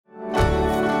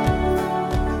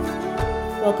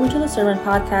Welcome to the Sermon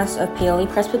Podcast of Paoli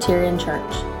Presbyterian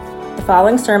Church. The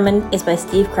following sermon is by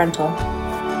Steve Krentel.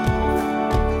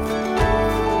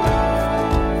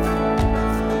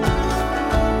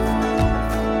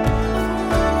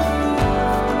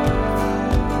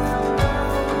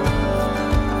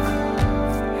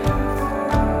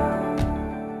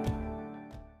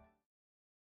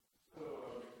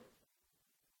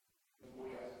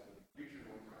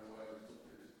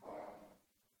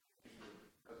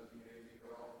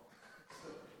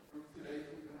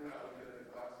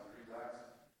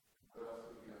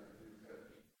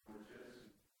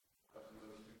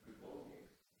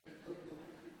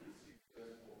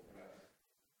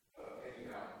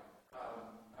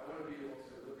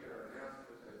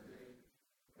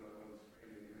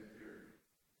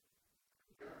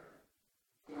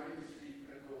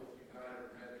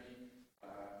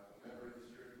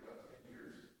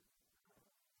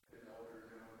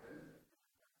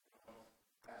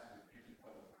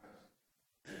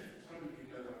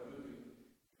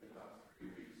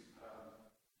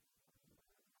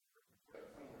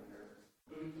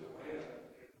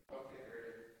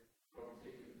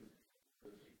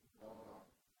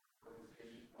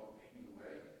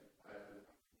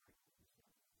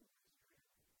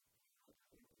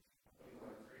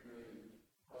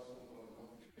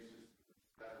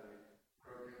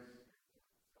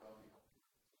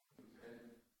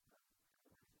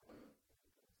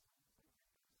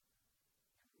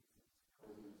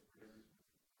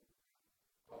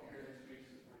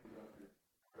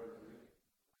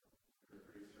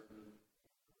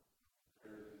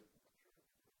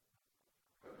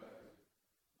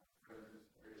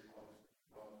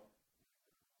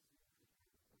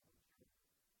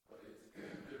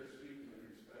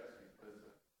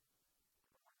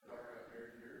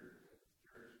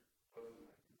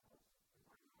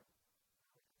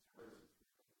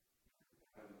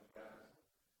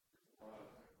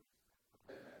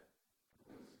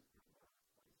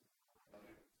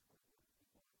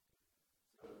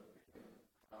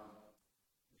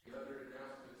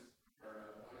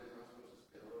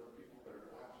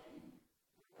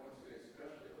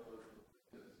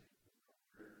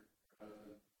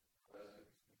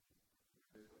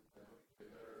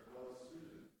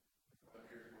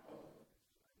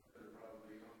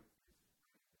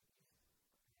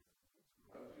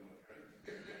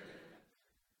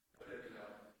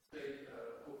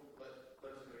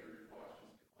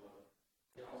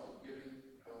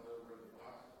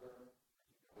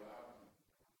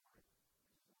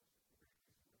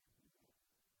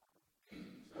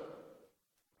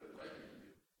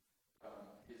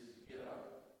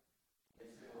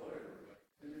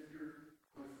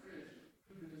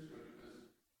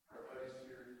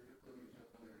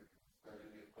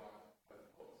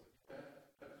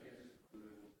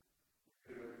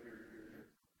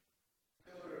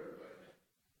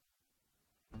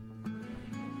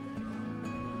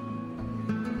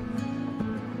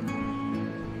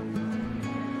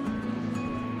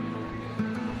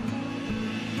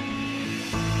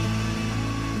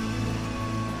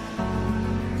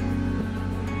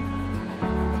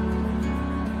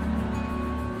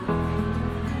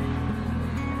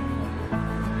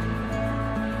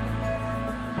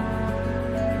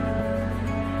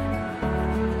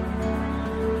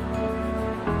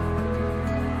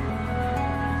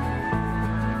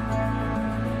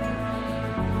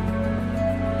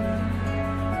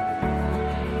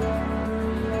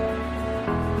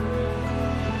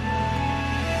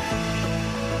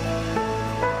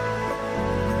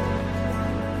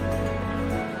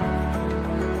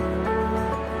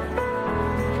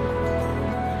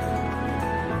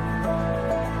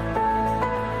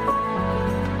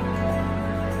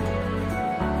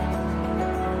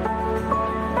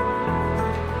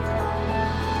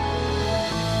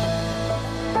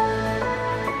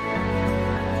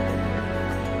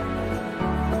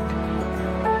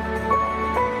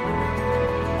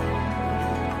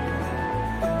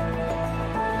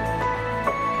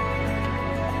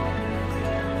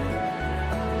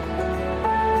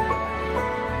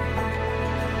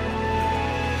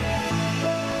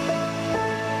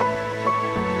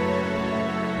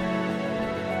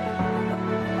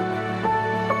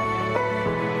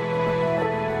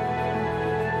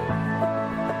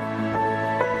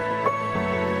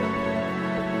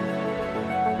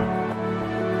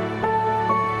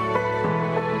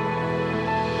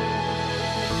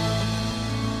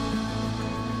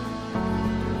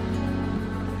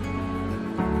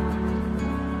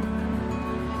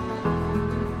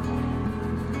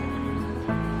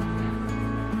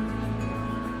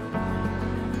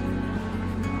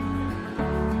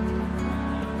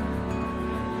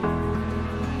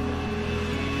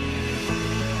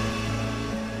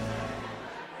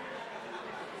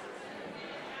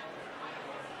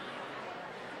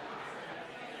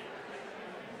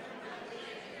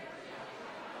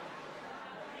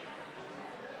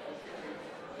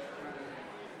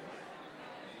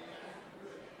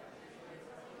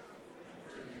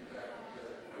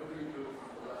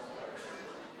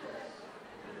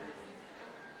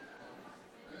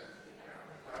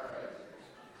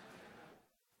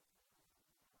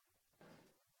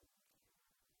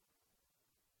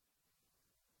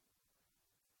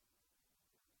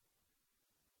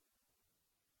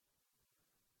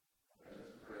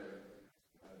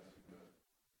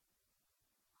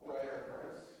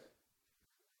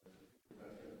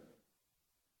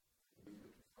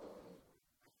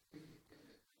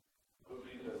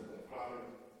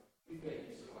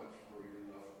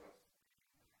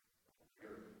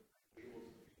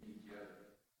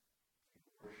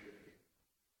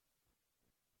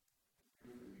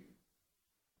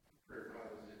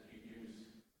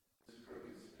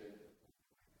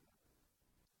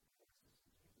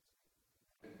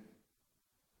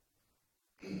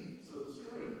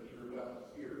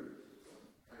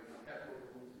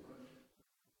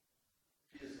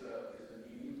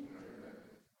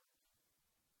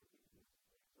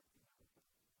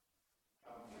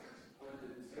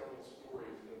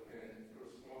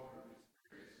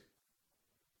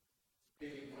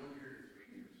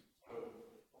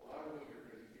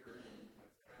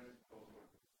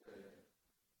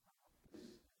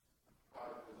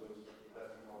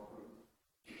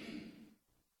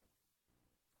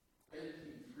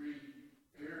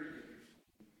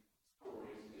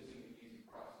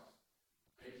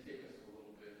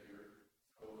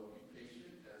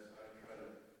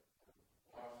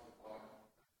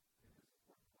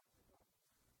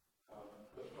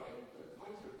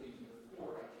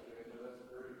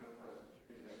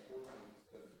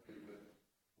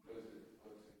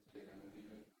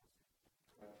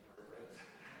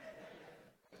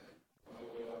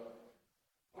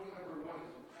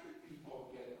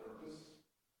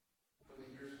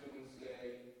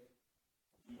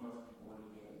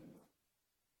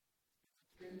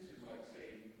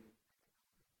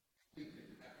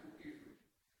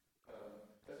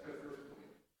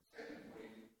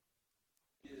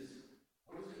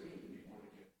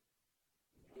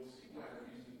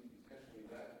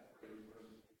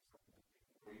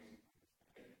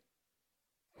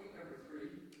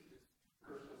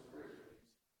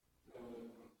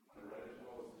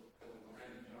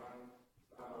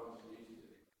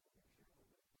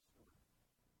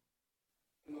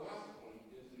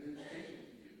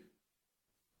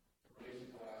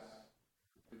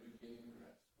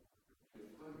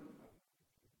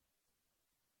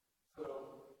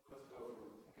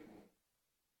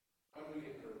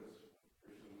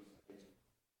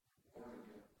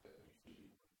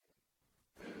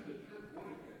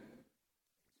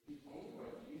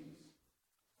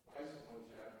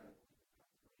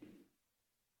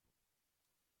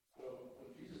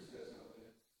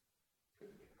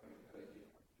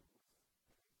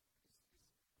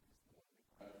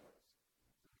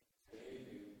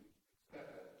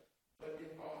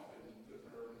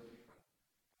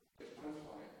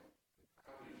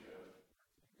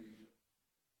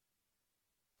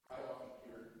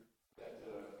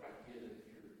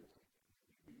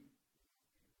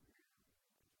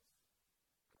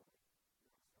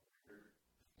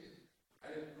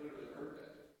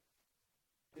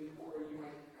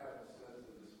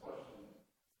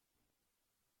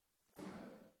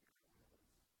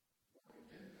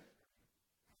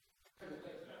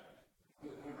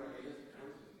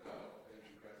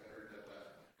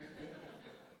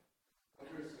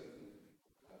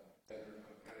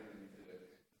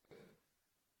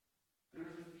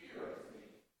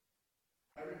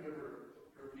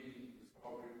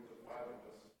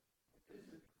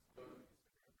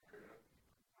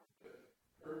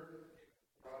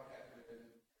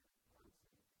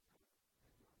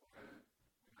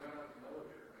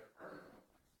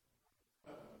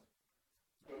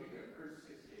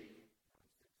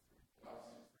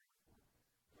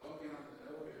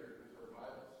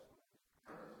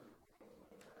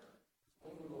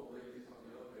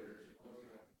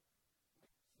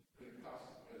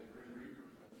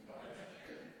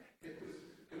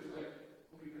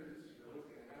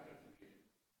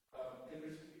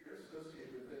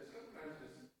 Associated with it. Sometimes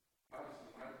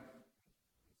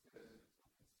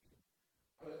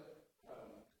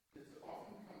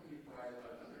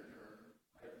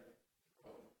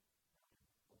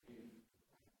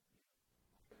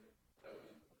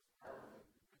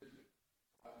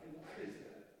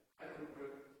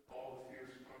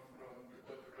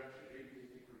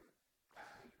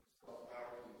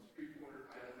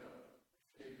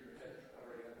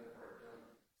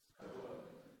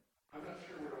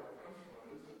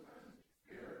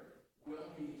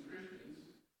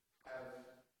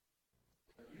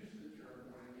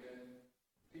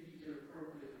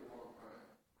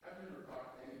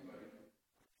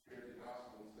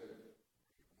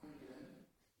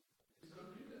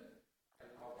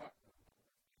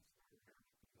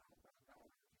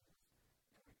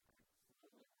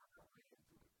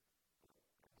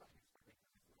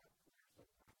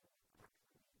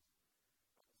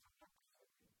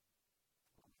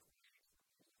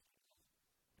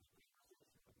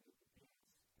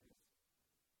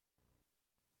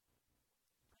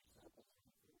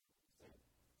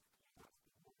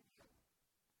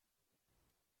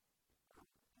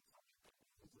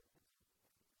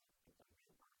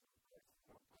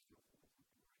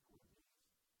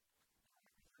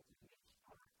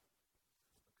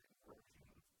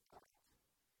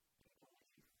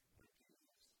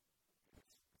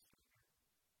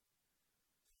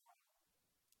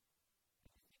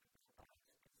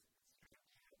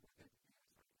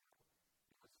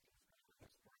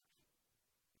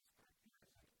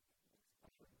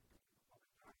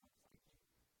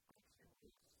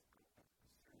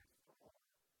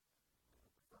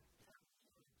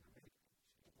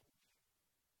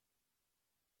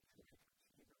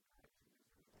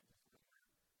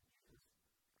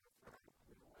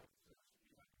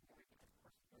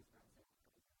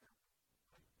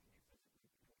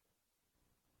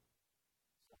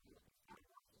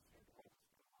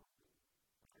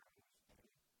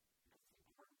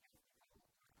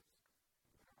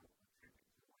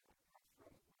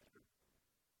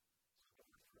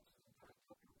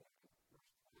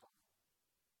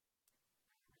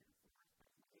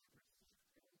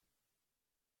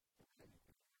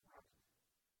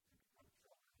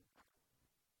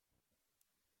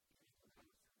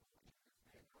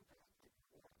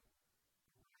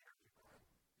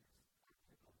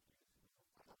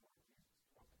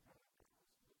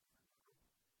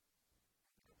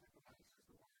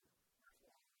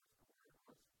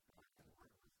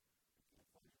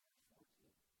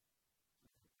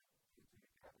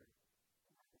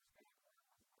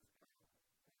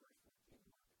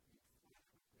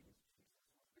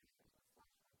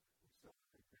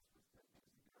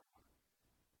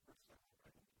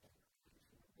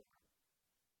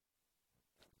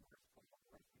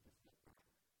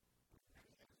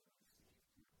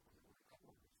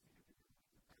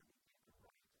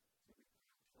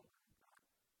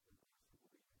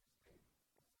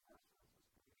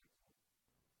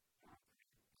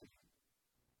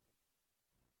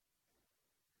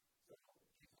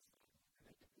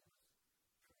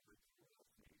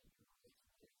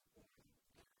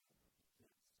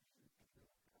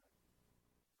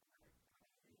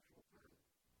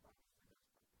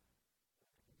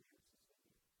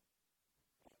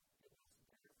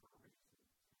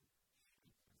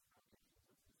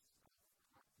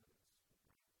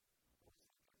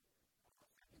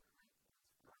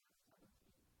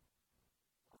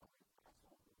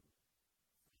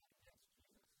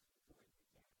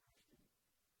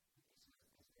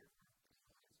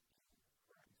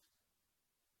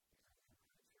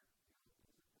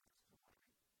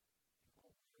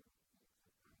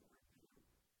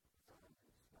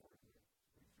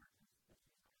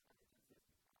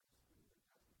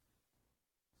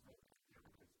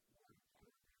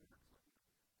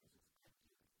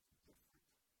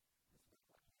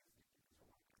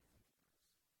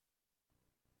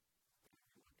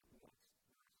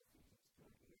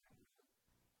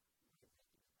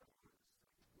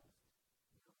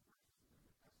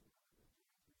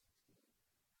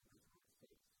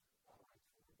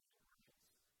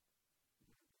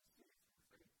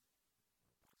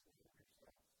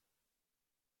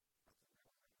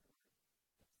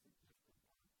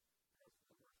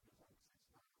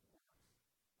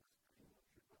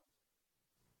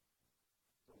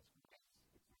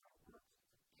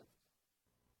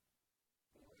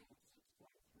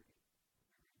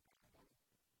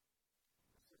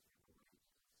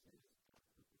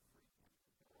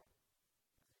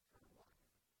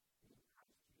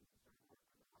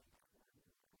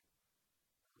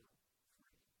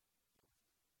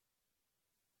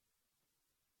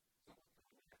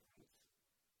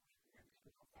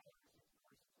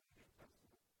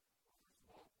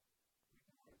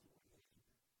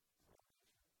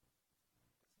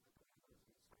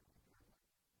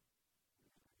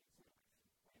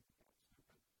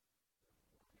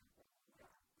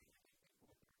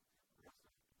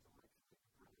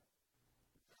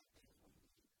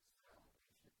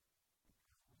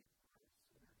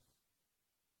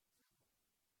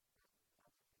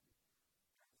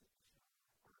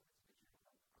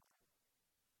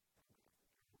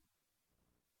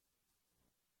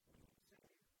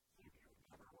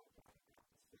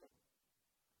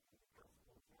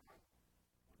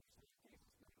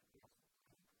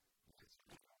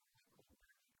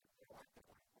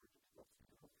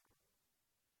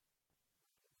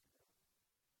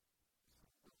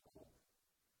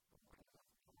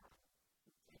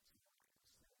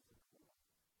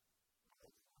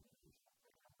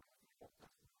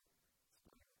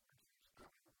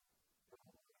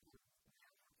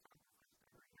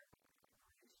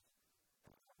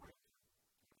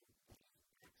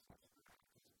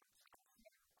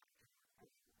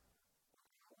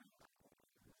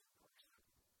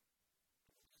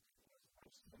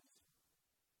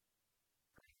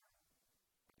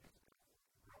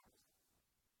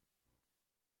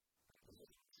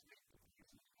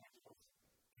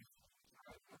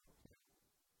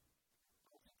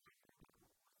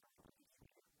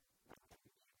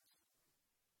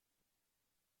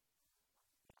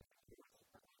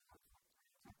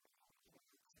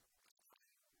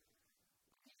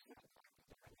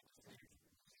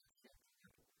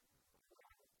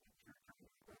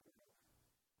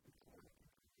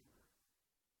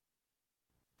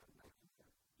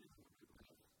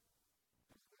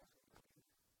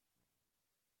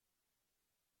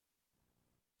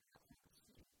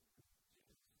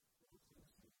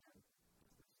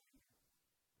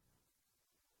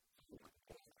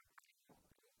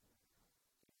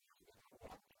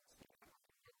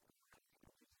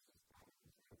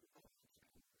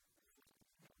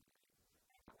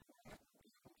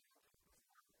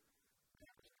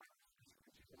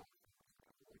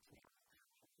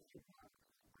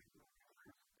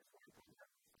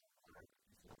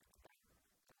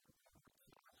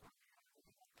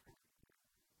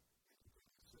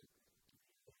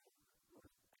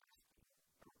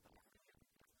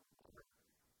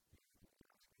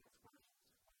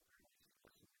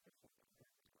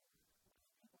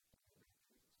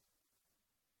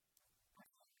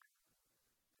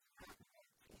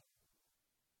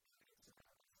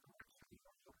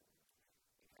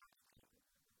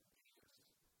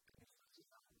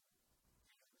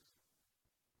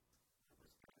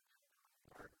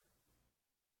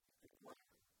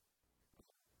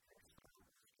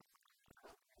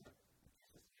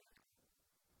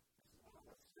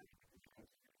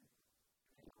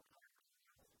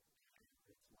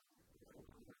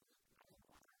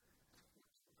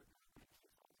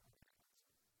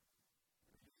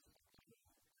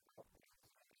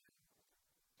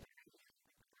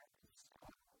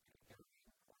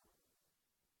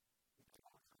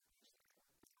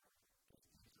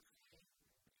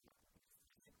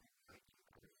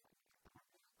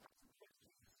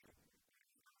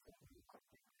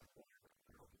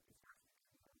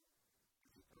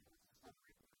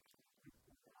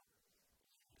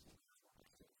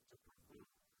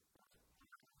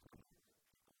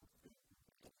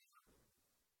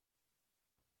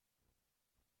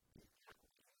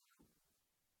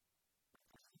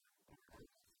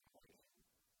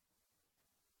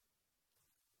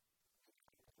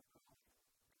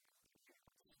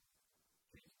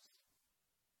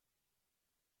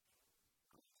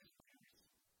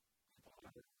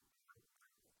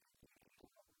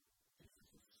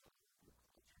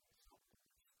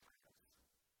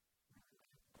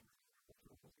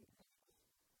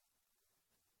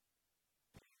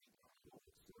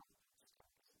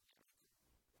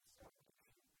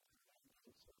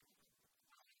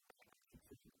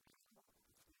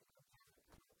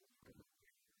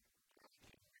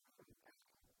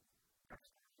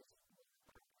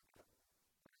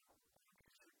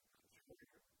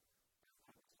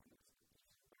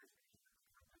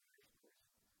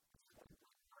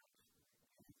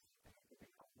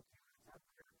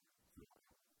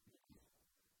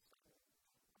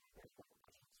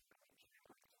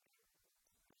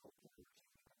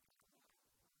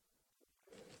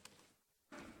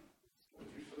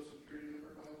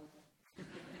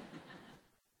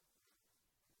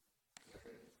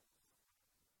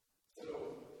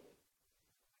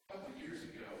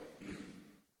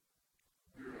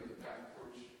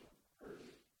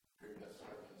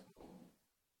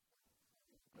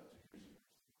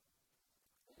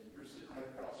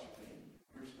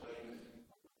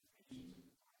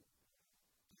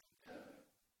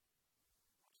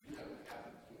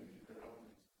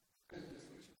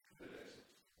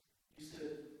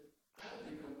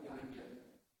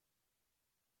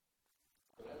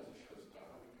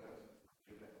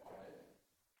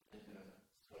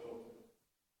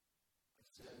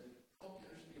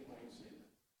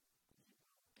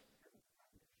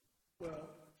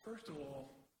first of all,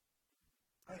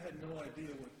 I had no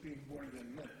idea what being born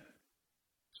again meant.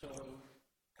 So,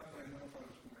 how did I know if I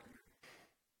was born again?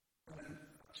 And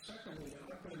secondly,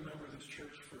 I've been a member of this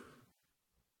church for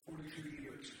 42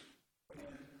 years.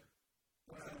 And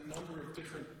I have a number of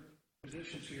different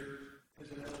positions here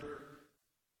as an elder,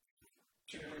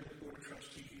 chairman of the board of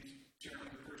trustees, chairman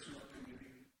of the personnel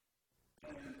committee.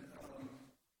 And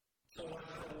so I've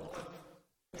had a lot of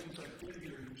things I did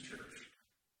here in this church.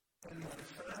 And my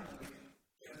family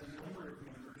has a number of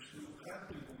members who have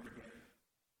been born again.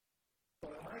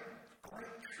 But I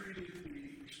treated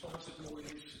the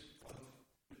responsibilities of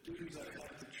the duties I had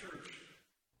at the church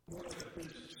more like a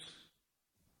business.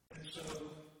 And so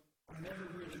I never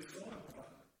really thought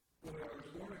about whether I was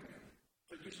born again.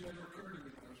 It just never occurred to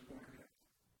me that I was born again.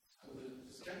 So the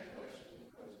second question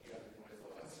that was driving my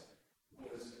thoughts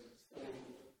was, so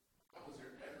was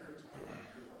there ever a time in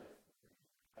your life,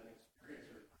 an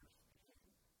experience or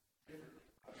different?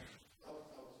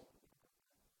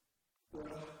 Well,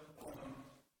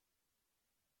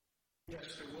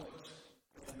 yes, there was.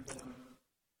 And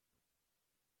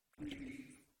the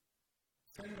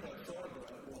thing that I thought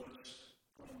about was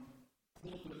a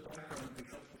little bit of background would be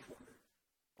helpful for me.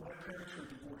 My parents were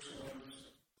divorced when I was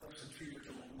less than 2 years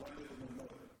old. I lived with my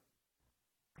mother.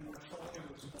 And my father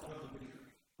was not a believer.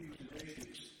 He was an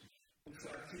atheist. In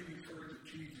fact, he referred to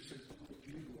Jesus as the little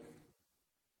Jew boy.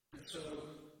 And so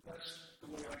that's the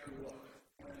way I grew up.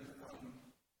 And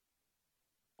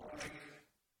I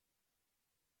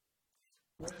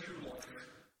went through life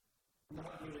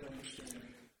not really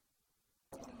understanding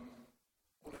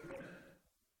what it meant.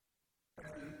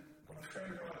 And my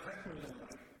friend Rob Heckman and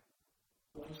I,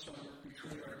 one summer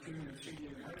between our junior and senior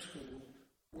in high school,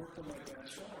 worked on my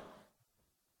dad's farm.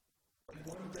 And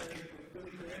one day,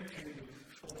 Billy Graham came to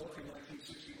Philadelphia in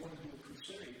 1961 to do a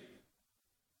crusade.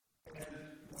 And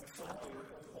my father,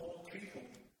 of all people,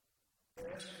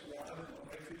 asked Rob and I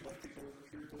if we'd like to go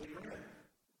hear Billy Graham.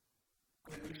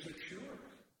 And we said, sure.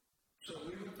 So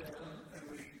we went down and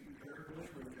we heard Billy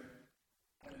Graham.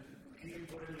 And he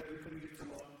invited everybody to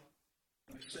come up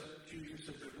and accept Jesus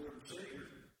as their Lord and Savior.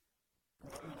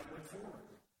 Rob and I went forward.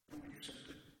 And we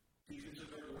accepted Jesus as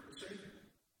our Lord and Savior.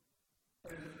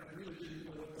 And I really didn't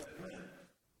know what that meant.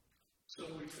 So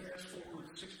we fast forward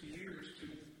 60 years to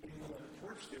being on that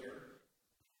porch there.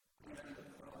 And I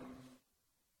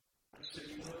said,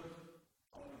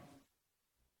 I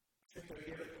think I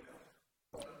get it now.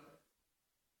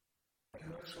 And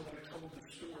that's when I told the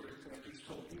story that I just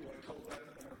told you. I told that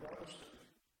in our Bible study.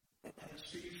 And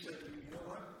Steve said to me, you know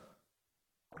what?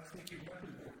 I think you have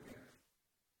been born again.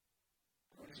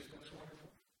 And I said, that's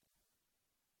wonderful.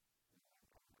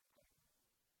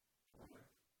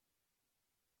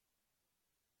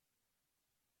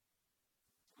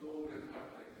 Golden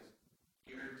up like this,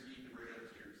 guaranteed to bring up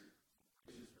tears.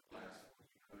 This is the last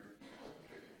one.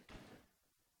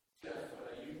 Jeff,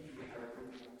 you and our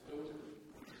group in October, a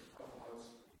couple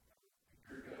months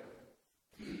ago.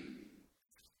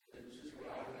 It's just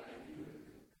what I do.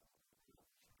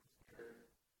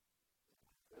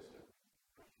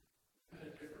 I had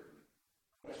a different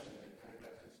question that kind of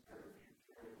got this part of you.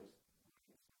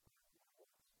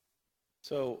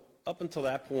 So up until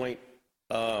that point,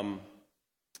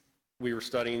 we were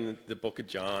studying the book of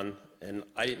John, and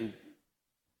I didn't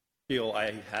feel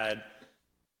I had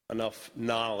enough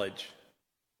knowledge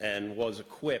and was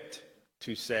equipped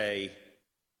to say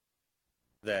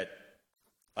that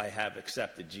I have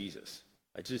accepted Jesus.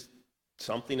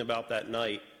 Something about that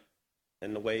night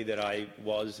and the way that I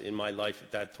was in my life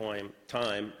at that time,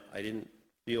 I didn't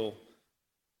feel,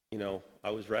 I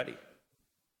was ready.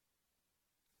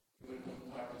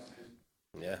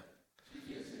 Yeah.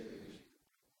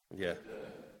 Yeah.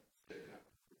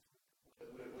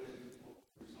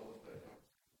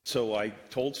 So I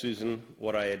told Susan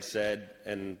what I had said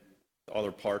and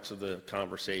other parts of the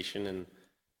conversation, and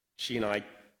she and I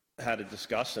had a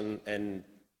discussion, and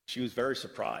she was very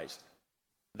surprised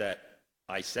that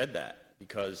I said that,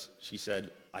 because she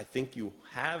said, I think you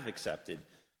have accepted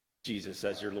Jesus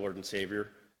as your Lord and Savior.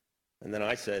 And then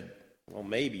I said, well,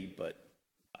 maybe, but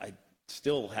I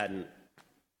still hadn't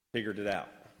figured it out.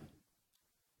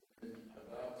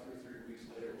 About 2 or 3 weeks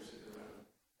later, we sitting around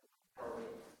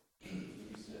Harvard.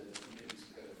 He said, he's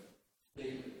got a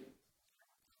statement.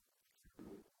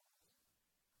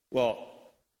 Well,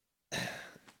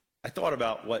 I thought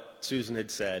about what Susan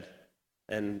had said,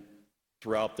 and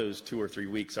throughout those 2 or 3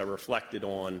 weeks, I reflected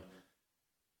on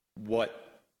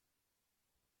what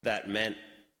that meant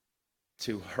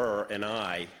to her and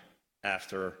I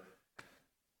after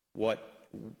what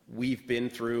we've been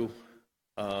through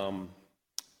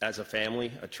as a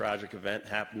family. A tragic event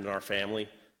happened in our family,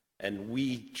 And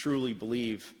we truly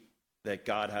believe that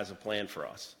God has a plan for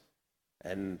us.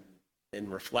 And in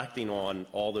reflecting on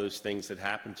all those things that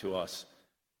happened to us,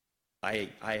 I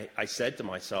said to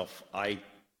myself, I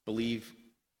believe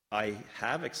I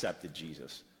have accepted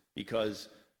Jesus, because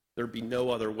there'd be no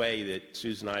other way that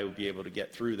Susan and I would be able to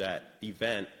get through that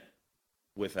event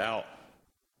without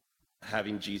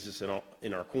having Jesus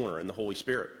in our corner and the Holy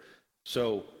Spirit.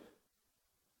 So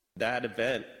that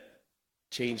event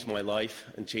changed my life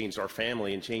and changed our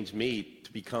family and changed me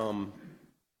to become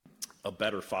a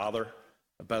better father,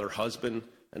 a better husband,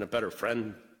 and a better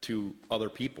friend to other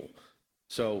people.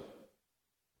 So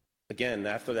again,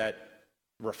 after that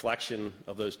reflection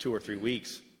of those 2 or 3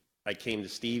 weeks, I came to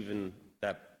Steve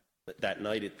that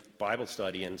night at Bible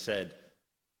study and said,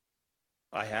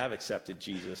 I have accepted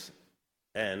Jesus,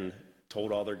 and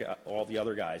told all the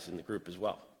other guys in the group as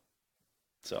well.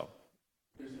 So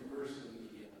There's a verse in